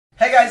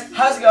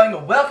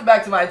going? Welcome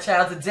back to my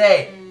channel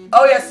today.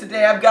 Oh yes,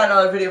 today I've got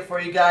another video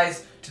for you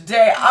guys.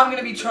 Today I'm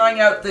going to be trying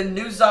out the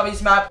new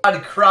zombies map,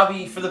 Gorod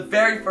Krovi, for the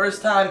very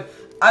first time.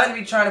 I'm going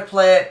to be trying to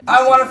play it.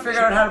 I want to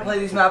figure out how to play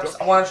these maps.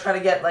 I want to try to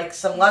get like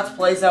some let's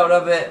plays out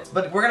of it.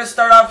 But we're going to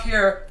start off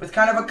here with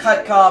kind of a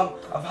cut-com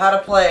of how to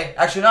play.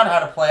 Actually, not how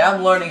to play.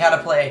 I'm learning how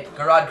to play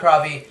Gorod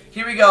Krovi.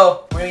 Here we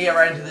go. We're going to get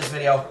right into this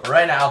video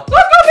right now.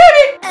 Let's go,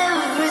 baby!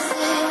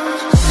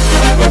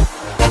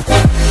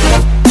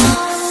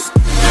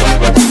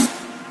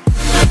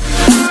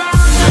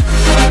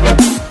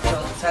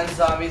 10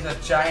 zombies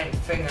with giant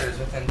fingers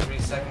within 3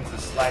 seconds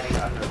of sliding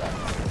under them.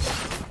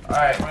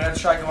 Alright, we're gonna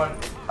try going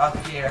up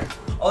here.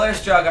 Oh,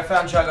 there's Jug. I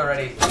found Jug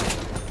already.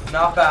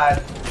 Not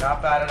bad.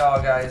 Not bad at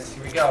all, guys.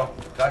 Here we go.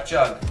 Got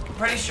Jug.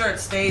 Pretty sure it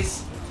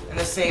stays in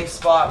the same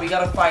spot. We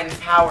gotta find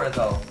Power,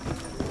 though.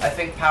 I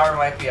think Power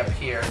might be up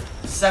here.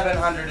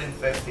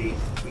 750.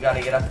 We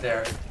gotta get up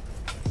there.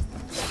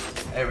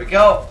 There we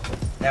go.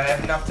 Now we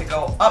have enough to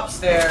go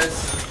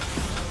upstairs.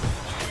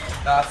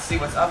 Now let's see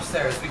what's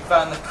upstairs. We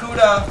found the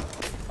Kuda.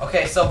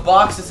 Okay, so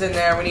box is in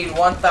there. We need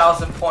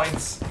 1,000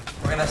 points.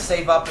 We're gonna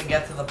save up and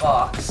get to the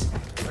box.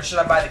 Or should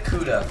I buy the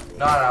Kuda?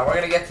 No, we're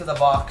gonna get to the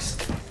box.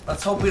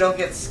 Let's hope we don't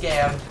get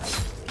scammed.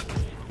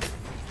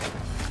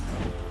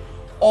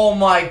 Oh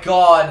my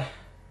god.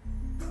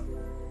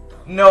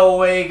 No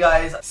way,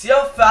 guys. See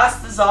how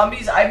fast the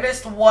zombies? I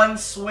missed one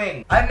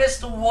swing. I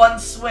missed one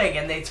swing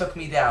and they took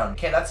me down.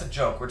 Okay, that's a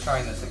joke. We're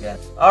trying this again.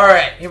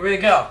 Alright, here we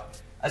go.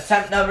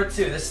 Attempt number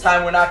 2. This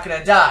time we're not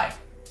gonna die.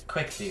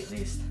 Quickly, at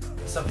least.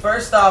 So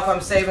first off, I'm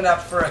saving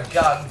up for a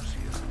gun.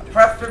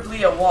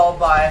 Preferably a wall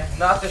buy,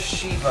 not the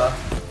Shiva.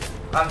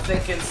 I'm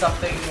thinking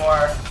something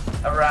more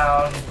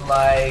around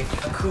like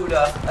a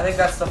Kuda. I think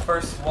that's the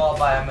first wall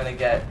buy I'm gonna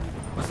get.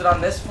 Was it on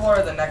this floor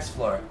or the next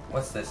floor?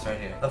 What's this right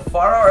here? The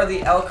Faro or the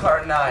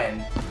Elcar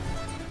 9?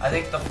 I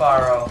think the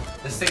Faro.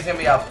 This thing's gonna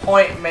be a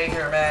point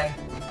maker, man.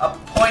 A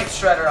point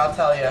shredder, I'll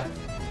tell you.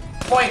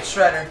 Point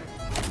shredder.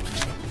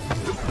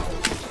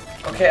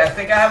 Okay, I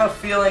think I have a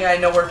feeling I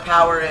know where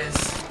Power is.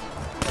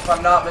 If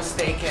I'm not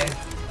mistaken.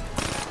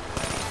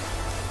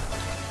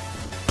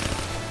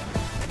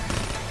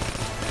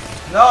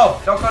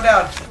 No, don't go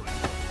down.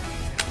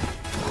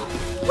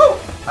 Woo!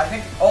 I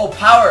think, oh,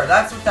 Power,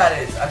 that's what that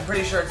is. I'm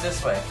pretty sure it's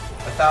this way.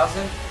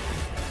 1,000?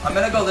 I'm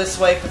gonna go this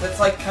way because it's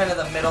like kind of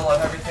the middle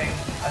of everything.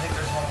 I think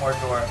there's one more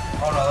door.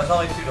 Oh no, there's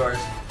only 2 doors.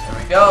 There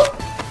we go.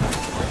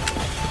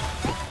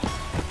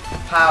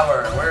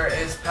 Power, where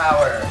is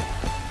Power?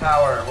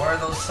 Power, where are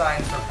those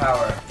signs for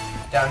Power?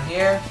 Down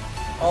here?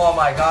 Oh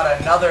my god,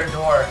 another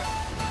door.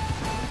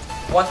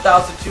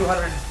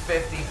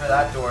 1,250 for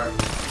that door.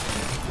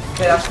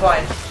 Okay, that's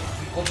fine.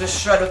 We'll just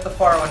shred with the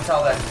Faro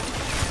until then.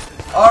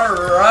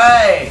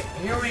 Alright,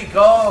 here we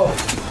go.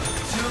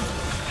 To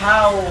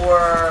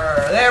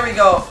Power. There we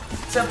go.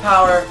 To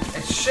Power.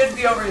 It should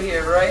be over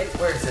here, right?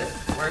 Where is it?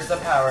 Where's the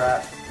Power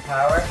at?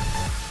 Power?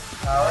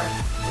 Power?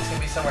 It's gonna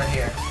be somewhere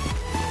here.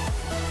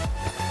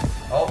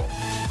 Oh.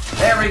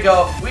 There we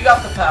go. We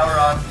got the Power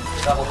on.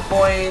 Double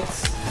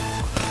points.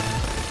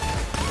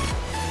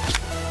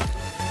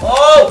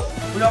 Oh!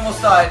 We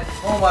almost died.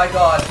 Oh my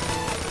god.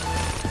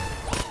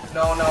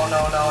 No.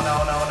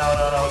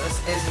 This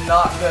is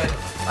not good.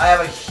 I have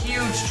a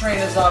huge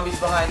train of zombies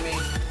behind me.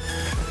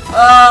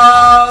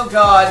 Oh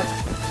god.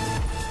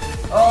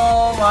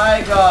 Oh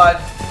my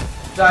god.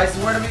 Guys,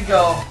 where do we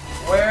go?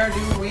 Where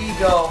do we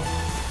go?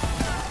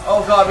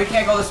 Oh god, we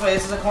can't go this way.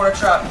 This is a corner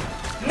trap.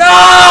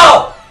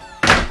 No!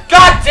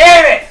 God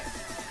damn it!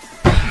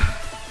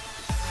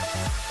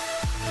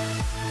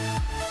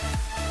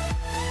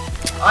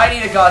 I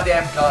need a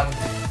goddamn gun.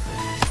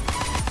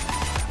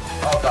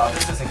 Oh god,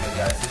 this isn't good,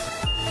 guys.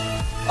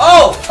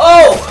 Oh,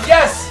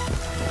 yes!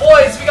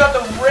 Boys, we got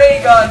the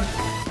ray gun.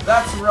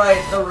 That's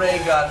right, the ray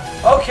gun.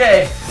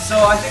 Okay,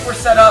 so I think we're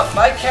set up.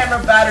 My camera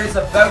battery's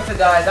about to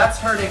die. That's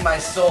hurting my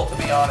soul, to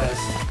be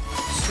honest.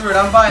 Screw it,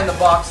 I'm buying the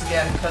box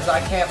again, because I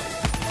can't...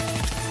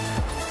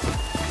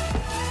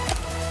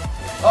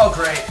 Oh,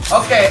 great.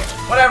 Okay,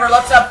 whatever,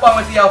 let's have fun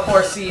with the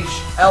L4 Siege.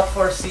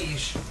 L4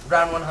 Siege,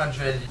 round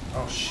 100.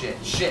 Oh, shit.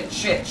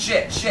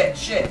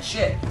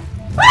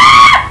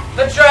 Ah!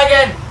 The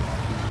dragon!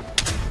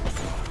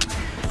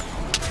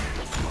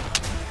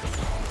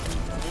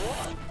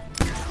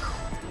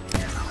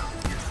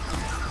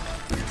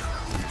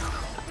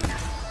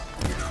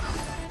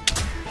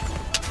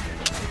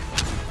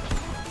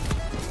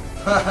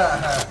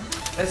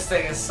 This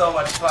thing is so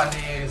much fun to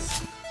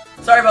use.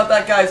 Sorry about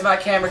that, guys. My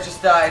camera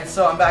just died,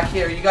 so I'm back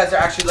here. You guys are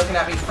actually looking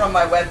at me from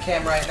my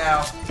webcam right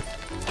now.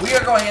 We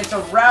are going into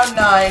round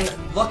 9,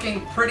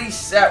 looking pretty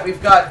set.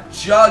 We've got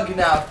Jug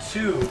now,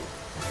 too.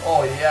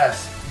 Oh,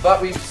 yes.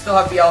 But we still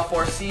have the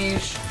L4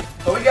 Siege.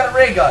 But we got a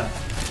ray gun.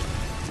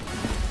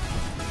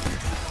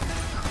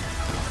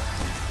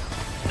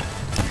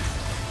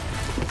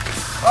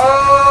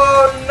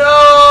 Oh,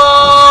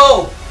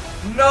 no!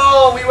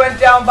 No, we went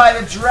down by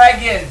the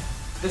dragon.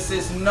 This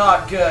is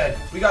not good.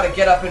 We gotta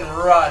get up and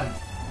run.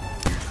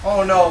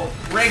 Oh no,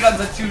 ray gun's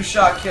a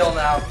 2-shot kill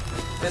now.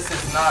 This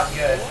is not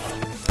good.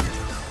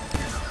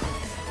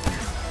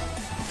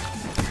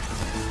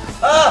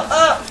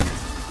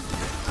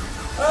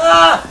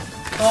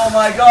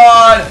 my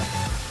god!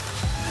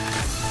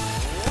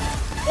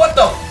 What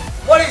the?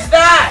 What is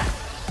that?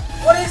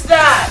 What is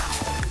that?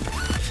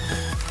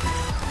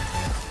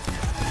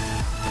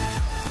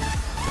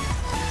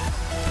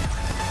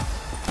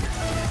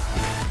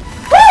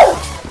 Woo!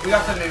 We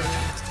got the nuke.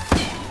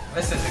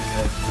 This isn't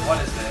good.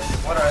 What is this?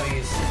 What are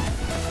these?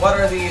 What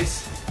are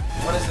these?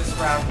 What is this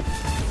round?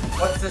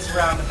 What's this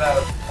round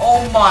about?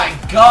 Oh my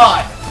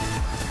god!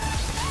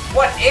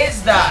 What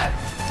is that?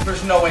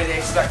 There's no way they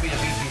expect me to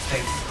beat these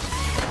things.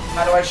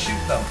 How do I shoot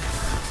them?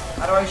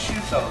 How do I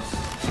shoot those?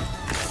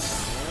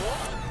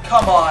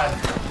 Come on.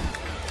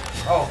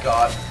 Oh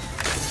god.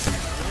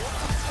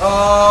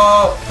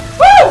 Oh!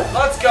 Woo!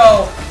 Let's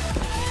go!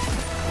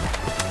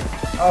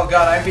 Oh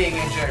god, I'm being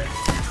injured.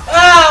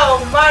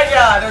 Oh my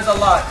god, there's a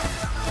lot.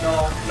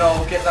 No,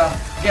 no, get out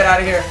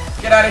of here.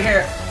 Get out of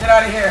here. Get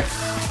out of here.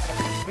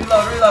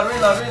 Reload, reload,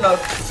 reload, reload.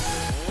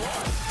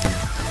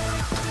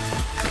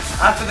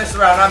 After this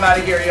round, I'm out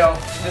of here, yo.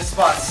 This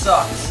spot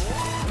sucks.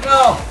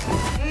 No!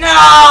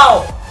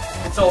 No!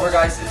 It's over,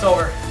 guys. It's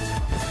over.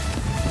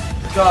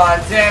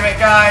 God damn it,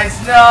 guys.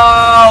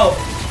 No!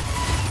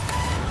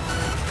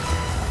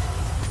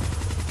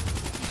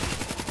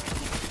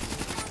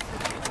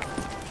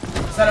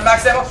 Is that a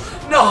max ammo?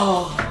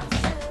 No!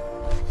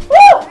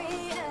 Woo!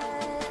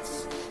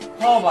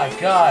 Oh my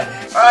god.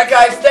 Alright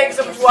guys, thanks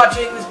so much for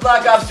watching this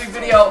Black Ops 3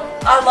 video.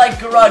 I'm like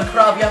Gorod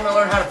Krovi. I'm gonna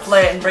learn how to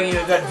play it and bring you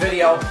a good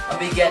video. I'll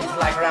be getting to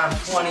like around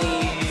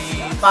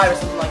 25 or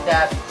something like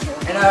that.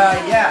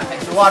 And yeah,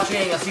 thanks for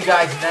watching. I'll see you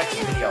guys in the next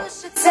video.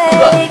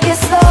 Take it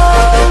slow.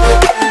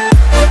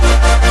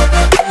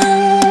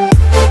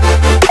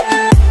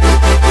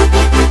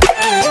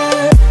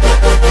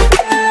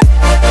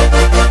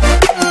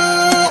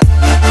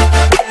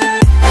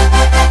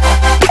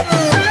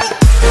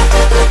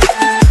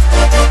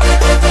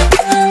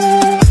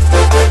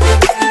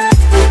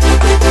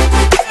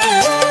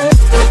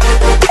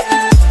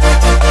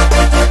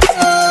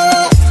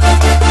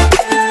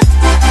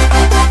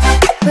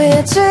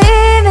 We're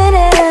dreaming